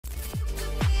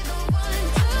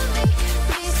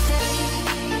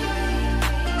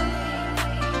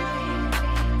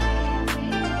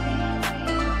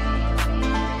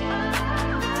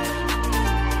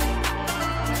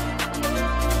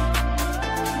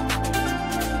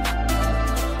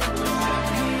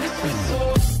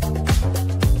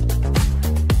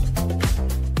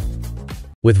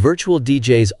With Virtual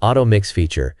DJ's Auto Mix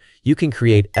feature, you can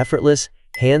create effortless,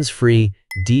 hands-free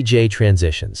DJ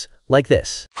transitions, like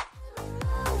this.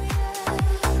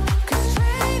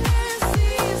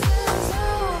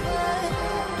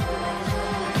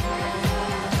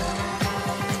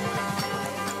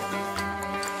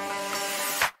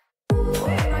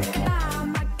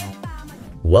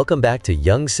 Welcome back to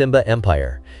Young Simba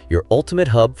Empire, your ultimate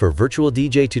hub for virtual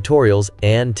DJ tutorials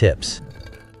and tips.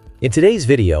 In today's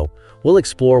video, we'll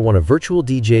explore one of Virtual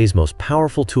DJ's most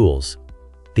powerful tools,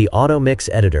 the Automix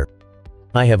Editor.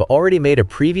 I have already made a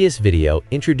previous video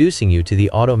introducing you to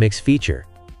the Automix feature.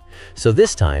 So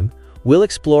this time, we'll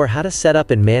explore how to set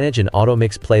up and manage an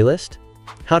Automix playlist,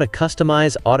 how to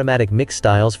customize automatic mix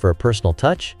styles for a personal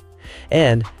touch,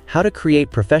 and how to create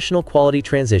professional quality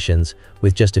transitions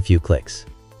with just a few clicks.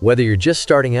 Whether you're just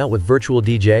starting out with Virtual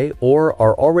DJ or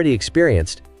are already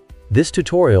experienced, this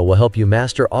tutorial will help you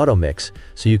master Automix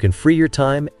so you can free your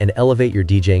time and elevate your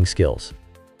DJing skills.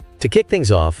 To kick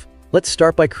things off, let's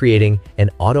start by creating an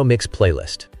Automix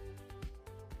playlist.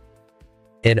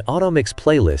 An Automix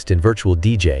playlist in Virtual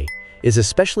DJ is a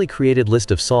specially created list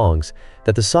of songs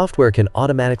that the software can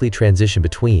automatically transition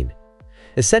between,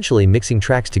 essentially mixing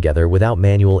tracks together without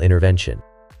manual intervention.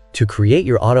 To create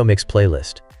your Automix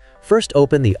playlist, first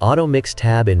open the Automix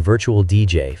tab in Virtual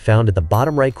DJ found at the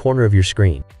bottom right corner of your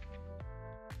screen.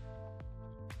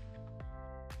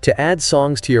 To add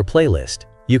songs to your playlist,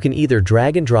 you can either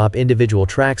drag and drop individual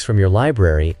tracks from your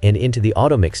library and into the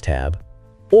Automix tab,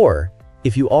 or,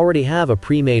 if you already have a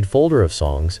pre-made folder of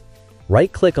songs,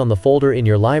 right-click on the folder in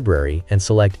your library and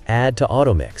select Add to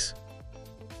Automix.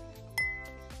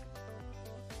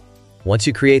 Once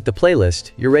you create the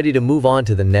playlist, you're ready to move on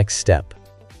to the next step: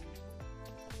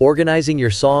 organizing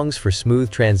your songs for smooth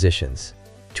transitions.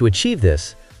 To achieve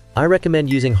this, I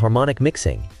recommend using harmonic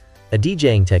mixing, a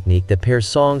DJing technique that pairs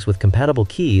songs with compatible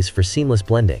keys for seamless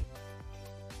blending.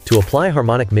 To apply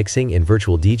harmonic mixing in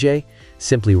Virtual DJ,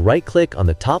 simply right-click on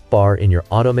the top bar in your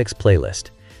Automix playlist,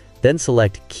 then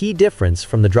select Key Difference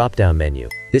from the drop-down menu.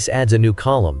 This adds a new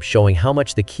column showing how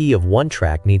much the key of one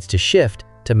track needs to shift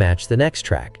to match the next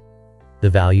track. The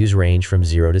values range from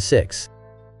 0 to 6.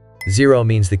 0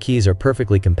 means the keys are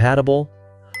perfectly compatible,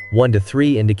 1 to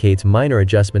 3 indicates minor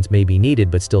adjustments may be needed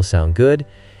but still sound good,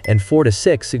 and 4 to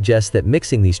 6 suggests that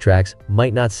mixing these tracks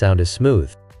might not sound as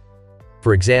smooth.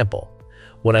 For example,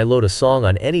 when I load a song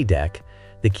on any deck,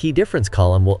 the key difference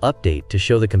column will update to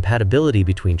show the compatibility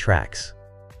between tracks.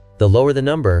 The lower the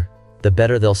number, the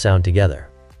better they'll sound together.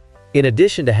 In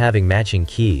addition to having matching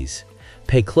keys,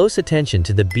 pay close attention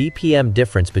to the BPM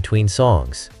difference between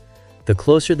songs. The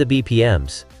closer the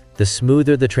BPMs, the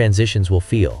smoother the transitions will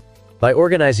feel. By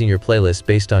organizing your playlist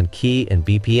based on key and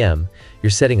BPM, you're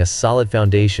setting a solid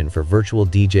foundation for Virtual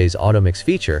DJ's Automix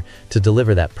feature to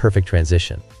deliver that perfect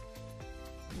transition.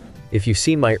 If you've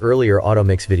seen my earlier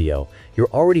Automix video,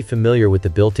 you're already familiar with the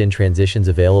built-in transitions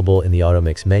available in the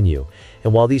Automix menu,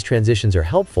 and while these transitions are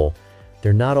helpful,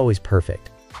 they're not always perfect.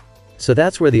 So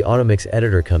that's where the Automix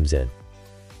Editor comes in.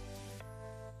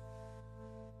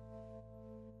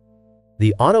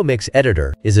 The Automix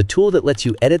Editor is a tool that lets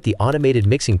you edit the automated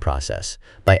mixing process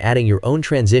by adding your own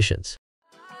transitions.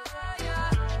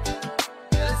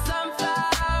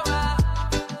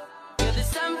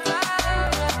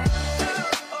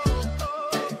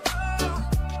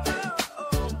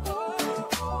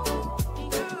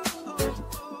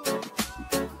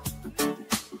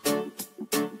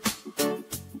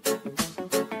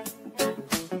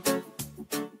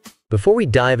 Before we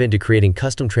dive into creating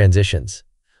custom transitions,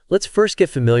 let's first get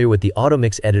familiar with the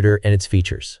Automix Editor and its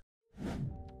features.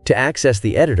 To access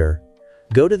the editor,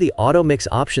 go to the Automix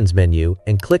Options menu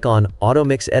and click on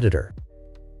Automix Editor.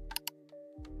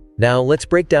 Now let's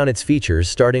break down its features,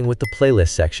 starting with the Playlist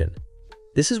section.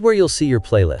 This is where you'll see your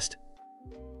playlist.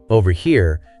 Over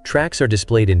here, tracks are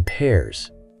displayed in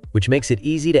pairs, which makes it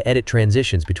easy to edit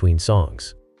transitions between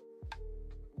songs.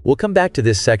 We'll come back to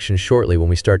this section shortly when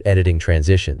we start editing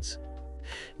transitions.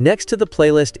 Next to the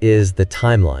playlist is the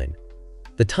timeline.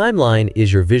 The timeline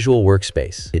is your visual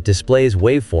workspace. It displays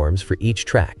waveforms for each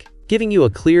track, giving you a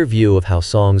clear view of how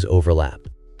songs overlap.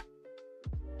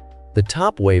 The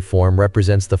top waveform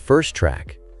represents the first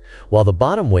track, while the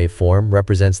bottom waveform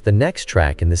represents the next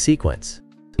track in the sequence.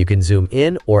 You can zoom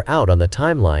in or out on the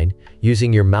timeline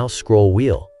using your mouse scroll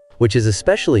wheel, which is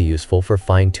especially useful for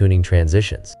fine-tuning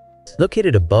transitions.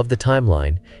 Located above the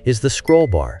timeline is the scroll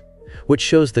bar, which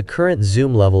shows the current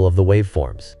zoom level of the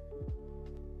waveforms.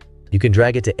 You can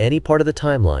drag it to any part of the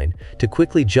timeline to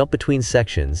quickly jump between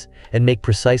sections and make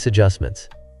precise adjustments.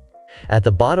 At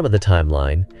the bottom of the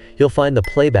timeline, you'll find the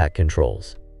playback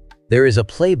controls. There is a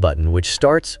play button which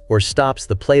starts or stops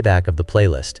the playback of the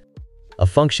playlist, a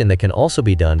function that can also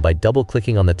be done by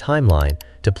double-clicking on the timeline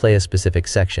to play a specific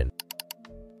section.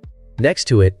 Next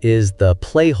to it is the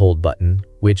play hold button,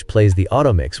 which plays the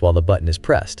auto mix while the button is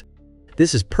pressed.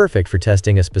 This is perfect for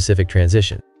testing a specific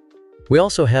transition. We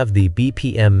also have the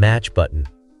BPM match button,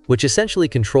 which essentially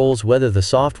controls whether the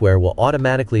software will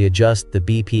automatically adjust the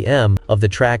BPM of the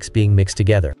tracks being mixed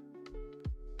together.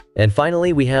 And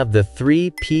finally, we have the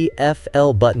 3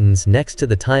 PFL buttons next to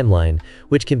the timeline,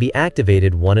 which can be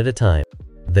activated one at a time.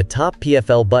 The top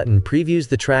PFL button previews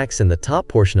the tracks in the top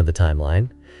portion of the timeline,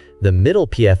 the middle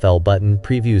PFL button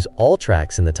previews all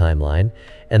tracks in the timeline,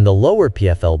 and the lower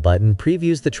PFL button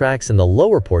previews the tracks in the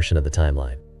lower portion of the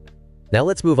timeline. Now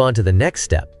let's move on to the next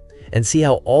step and see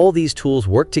how all these tools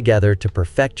work together to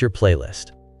perfect your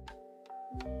playlist.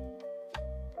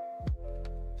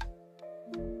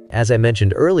 As I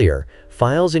mentioned earlier,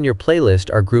 files in your playlist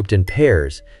are grouped in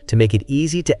pairs to make it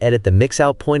easy to edit the mix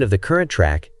out point of the current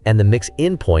track and the mix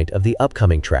in point of the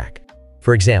upcoming track.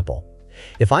 For example,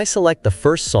 if I select the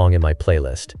first song in my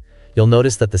playlist, you'll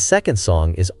notice that the second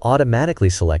song is automatically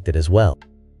selected as well.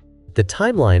 The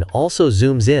timeline also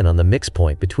zooms in on the mix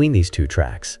point between these two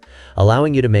tracks,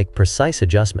 allowing you to make precise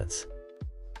adjustments.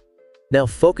 Now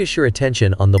focus your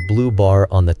attention on the blue bar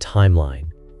on the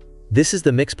timeline. This is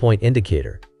the mix point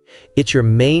indicator. It's your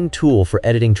main tool for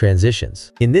editing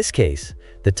transitions. In this case,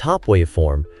 the top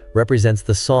waveform represents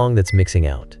the song that's mixing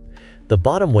out. The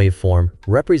bottom waveform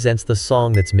represents the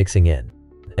song that's mixing in.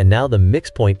 And now the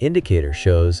mix point indicator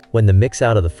shows when the mix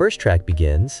out of the first track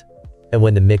begins and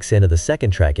when the mix in of the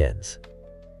second track ends.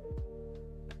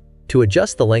 To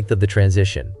adjust the length of the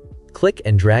transition, click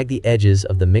and drag the edges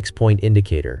of the mix point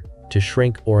indicator to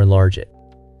shrink or enlarge it.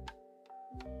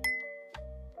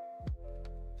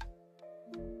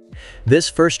 This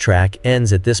first track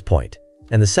ends at this point,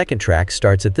 and the second track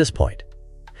starts at this point.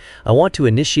 I want to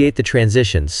initiate the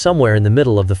transition somewhere in the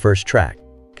middle of the first track.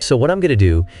 So what I'm going to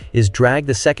do is drag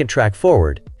the second track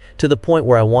forward to the point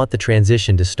where I want the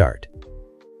transition to start.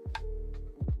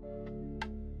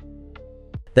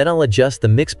 Then I'll adjust the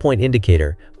mix point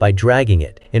indicator by dragging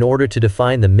it in order to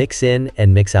define the mix in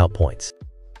and mix out points.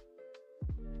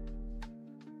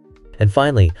 And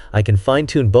finally, I can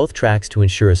fine-tune both tracks to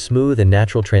ensure a smooth and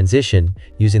natural transition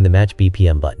using the Match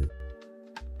BPM button.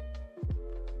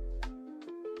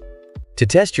 To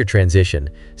test your transition,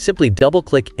 simply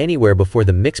double-click anywhere before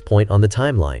the mix point on the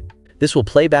timeline. This will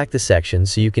play back the section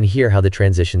so you can hear how the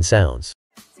transition sounds.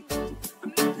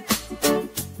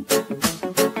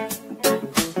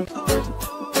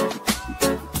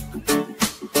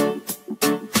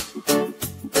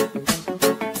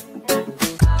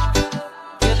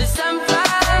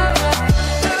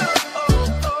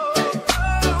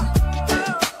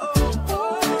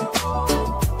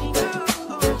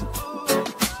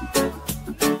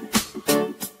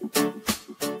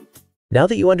 Now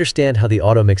that you understand how the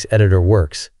Automix Editor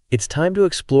works, it's time to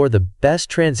explore the best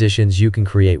transitions you can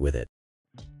create with it.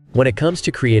 When it comes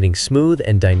to creating smooth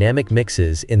and dynamic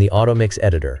mixes in the Automix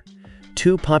Editor,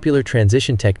 two popular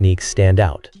transition techniques stand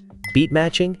out: beat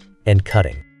matching and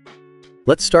cutting.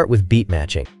 Let's start with beat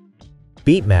matching.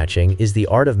 Beat matching is the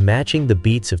art of matching the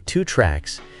beats of two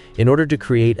tracks in order to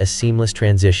create a seamless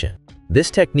transition. This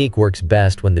technique works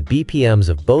best when the BPMs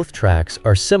of both tracks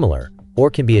are similar or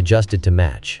can be adjusted to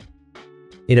match.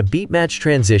 In a beat match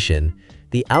transition,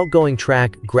 the outgoing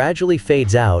track gradually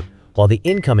fades out while the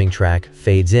incoming track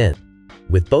fades in.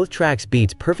 With both tracks'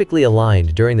 beats perfectly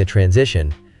aligned during the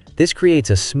transition, this creates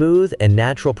a smooth and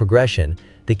natural progression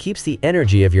that keeps the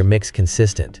energy of your mix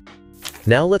consistent.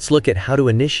 Now let's look at how to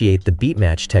initiate the beat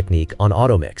match technique on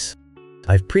Automix.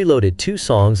 I've preloaded two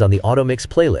songs on the Automix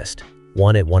playlist,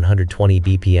 one at 120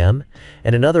 BPM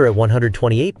and another at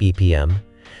 128 BPM.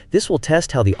 This will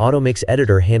test how the Automix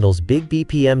Editor handles big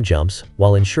BPM jumps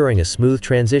while ensuring a smooth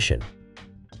transition.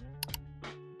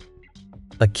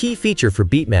 A key feature for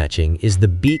beat matching is the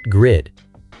beat grid,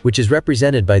 which is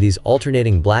represented by these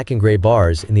alternating black and gray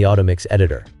bars in the Automix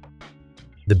Editor.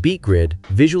 The beat grid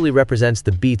visually represents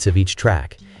the beats of each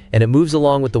track, and it moves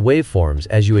along with the waveforms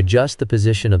as you adjust the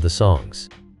position of the songs.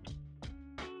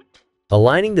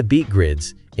 Aligning the beat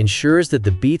grids ensures that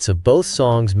the beats of both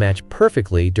songs match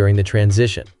perfectly during the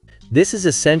transition. This is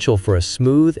essential for a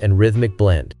smooth and rhythmic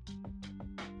blend.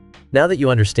 Now that you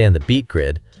understand the beat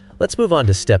grid, let's move on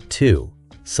to step 2,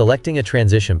 selecting a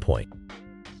transition point.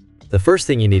 The first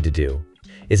thing you need to do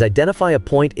is identify a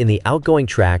point in the outgoing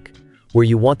track where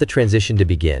you want the transition to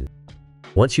begin.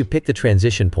 Once you pick the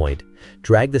transition point,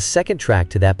 drag the second track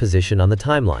to that position on the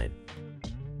timeline.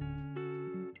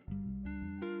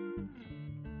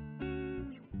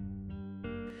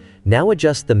 Now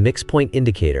adjust the mix point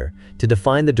indicator to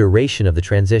define the duration of the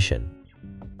transition.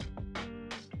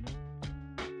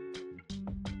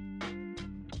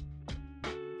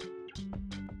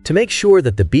 To make sure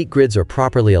that the beat grids are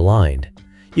properly aligned,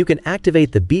 you can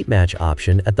activate the beat match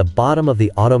option at the bottom of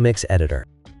the Automix Editor.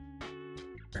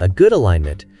 A good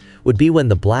alignment would be when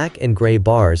the black and gray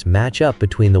bars match up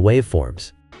between the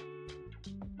waveforms.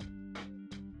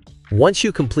 Once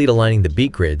you complete aligning the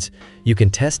beat grids, you can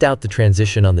test out the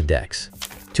transition on the decks.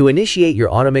 To initiate your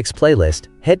Automix playlist,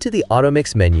 head to the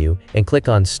Automix menu and click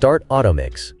on Start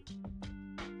Automix,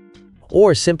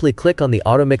 or simply click on the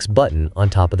Automix button on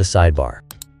top of the sidebar.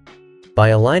 By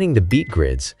aligning the beat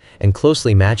grids and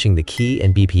closely matching the key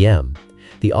and BPM,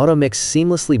 the Automix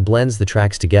seamlessly blends the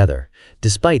tracks together,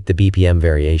 despite the BPM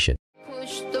variation.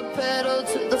 Push the pedal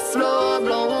to the floor,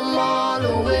 blow 'em all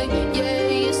away. Yeah,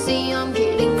 you see I'm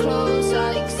getting close,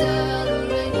 I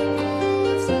accelerate.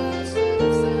 Going fast,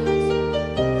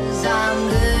 'cause I'm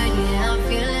good, yeah, I'm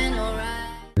feeling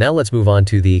alright. Now let's move on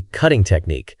to the cutting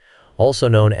technique, also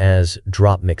known as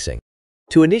drop mixing.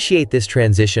 To initiate this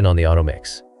transition on the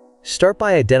Automix, start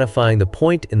by identifying the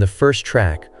point in the first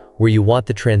track where you want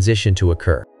the transition to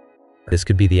occur. This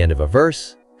could be the end of a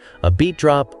verse, a beat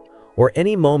drop, or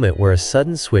any moment where a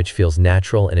sudden switch feels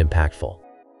natural and impactful.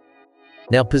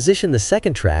 Now position the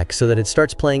second track so that it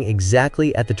starts playing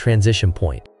exactly at the transition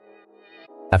point.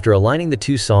 After aligning the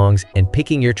two songs and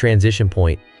picking your transition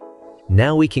point,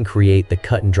 now we can create the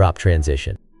cut and drop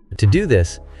transition. To do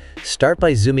this, start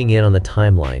by zooming in on the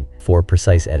timeline for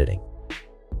precise editing.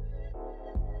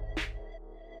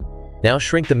 Now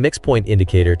shrink the mix point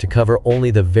indicator to cover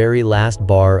only the very last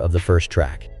bar of the first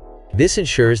track. This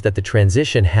ensures that the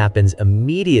transition happens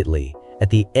immediately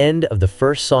at the end of the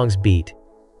first song's beat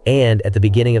and at the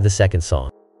beginning of the second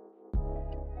song.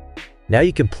 Now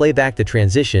you can play back the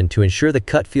transition to ensure the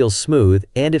cut feels smooth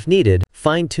and, if needed,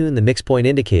 fine-tune the mix point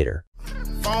indicator.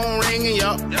 Phone ringing,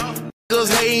 yup.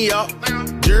 Just hating, yup.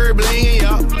 Jerry blinging,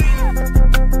 yup.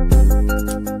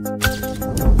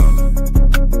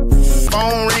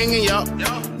 Phone ringing, yup.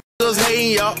 Just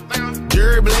hating, yup.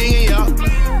 Jerry blinging, yup.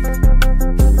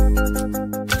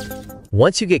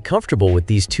 Once you get comfortable with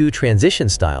these two transition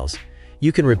styles,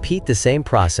 you can repeat the same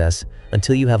process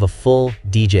until you have a full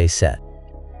DJ set.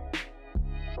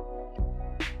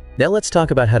 Now let's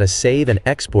talk about how to save and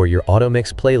export your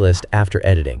Automix playlist after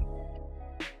editing.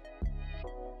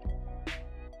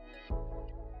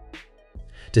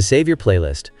 To save your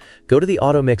playlist, go to the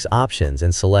Automix options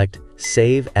and select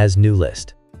Save as New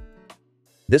List.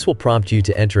 This will prompt you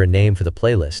to enter a name for the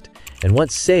playlist, and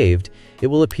once saved, it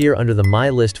will appear under the My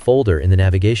List folder in the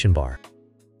navigation bar.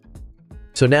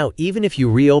 So now, even if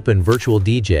you reopen Virtual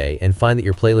DJ and find that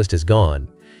your playlist is gone,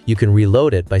 you can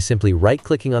reload it by simply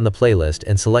right-clicking on the playlist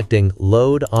and selecting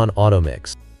Load on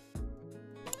Automix.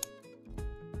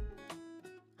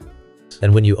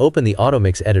 And when you open the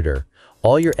Automix Editor,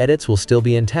 all your edits will still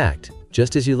be intact,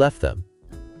 just as you left them.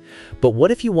 But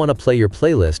what if you want to play your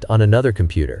playlist on another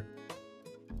computer?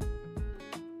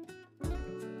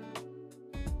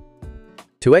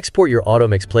 To export your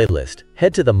Automix playlist,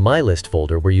 head to the My List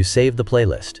folder where you saved the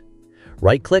playlist.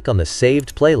 Right-click on the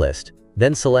saved playlist,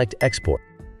 then select Export.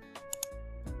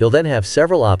 You'll then have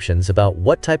several options about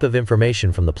what type of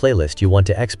information from the playlist you want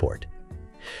to export.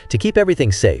 To keep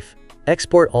everything safe,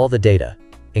 export all the data,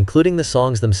 including the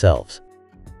songs themselves.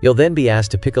 You'll then be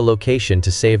asked to pick a location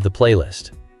to save the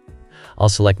playlist. I'll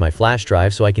select my flash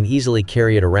drive so I can easily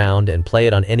carry it around and play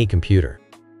it on any computer.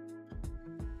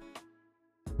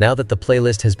 Now that the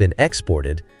playlist has been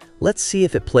exported, let's see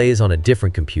if it plays on a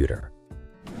different computer.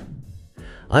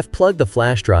 I've plugged the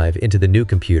flash drive into the new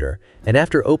computer, and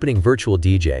after opening Virtual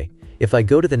DJ, if I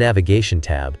go to the Navigation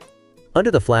tab,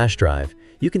 under the flash drive,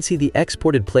 you can see the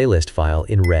exported playlist file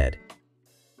in red.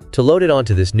 To load it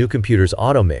onto this new computer's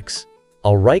Automix,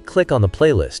 I'll right-click on the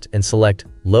playlist and select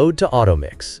Load to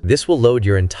Automix. This will load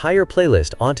your entire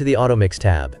playlist onto the Automix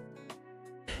tab.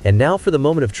 And now for the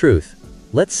moment of truth,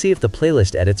 let's see if the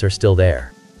playlist edits are still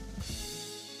there.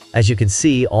 As you can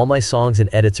see, all my songs and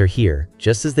edits are here,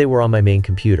 just as they were on my main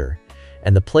computer,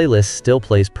 and the playlist still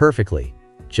plays perfectly,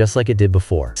 just like it did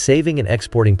before. Saving and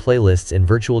exporting playlists in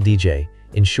Virtual DJ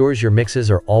ensures your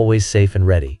mixes are always safe and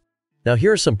ready. Now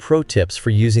here are some pro tips for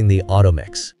using the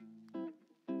Automix.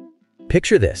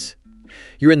 Picture this.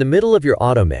 You're in the middle of your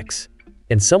Automix,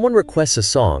 and someone requests a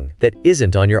song that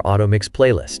isn't on your Automix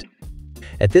playlist.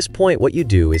 At this point, what you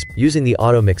do is, using the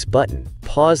Automix button,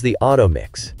 pause the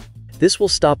Automix. This will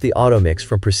stop the Automix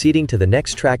from proceeding to the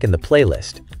next track in the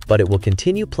playlist, but it will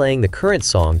continue playing the current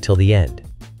song till the end.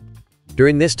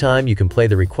 During this time, you can play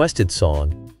the requested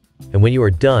song, and when you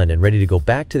are done and ready to go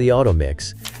back to the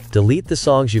Automix, delete the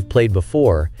songs you've played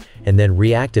before, and then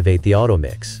reactivate the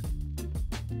Automix.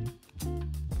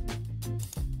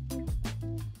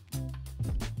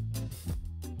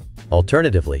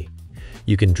 Alternatively,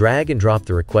 you can drag and drop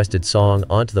the requested song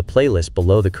onto the playlist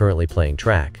below the currently playing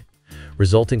track,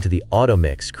 resulting to the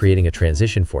Automix creating a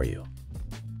transition for you.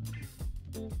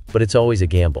 But it's always a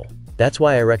gamble. That's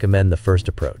why I recommend the first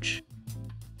approach.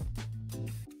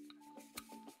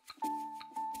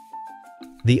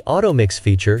 The Automix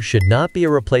feature should not be a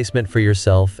replacement for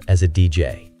yourself as a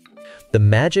DJ. The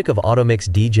magic of Automix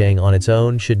DJing on its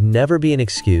own should never be an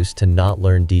excuse to not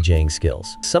learn DJing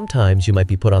skills. Sometimes you might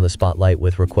be put on the spotlight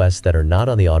with requests that are not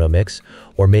on the Automix,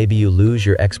 or maybe you lose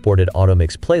your exported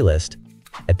Automix playlist.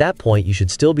 At that point, you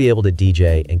should still be able to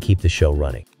DJ and keep the show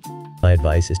running. My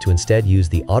advice is to instead use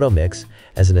the Automix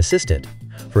as an assistant.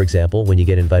 For example, when you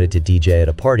get invited to DJ at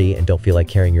a party and don't feel like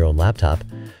carrying your own laptop,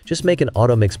 just make an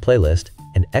Automix playlist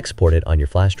and export it on your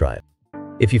flash drive.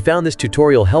 If you found this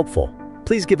tutorial helpful,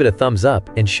 please give it a thumbs up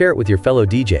and share it with your fellow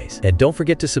DJs. And don't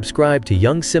forget to subscribe to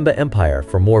Young Simba Empire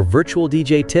for more virtual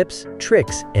DJ tips,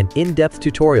 tricks, and in-depth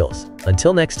tutorials.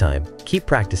 Until next time, keep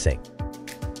practicing.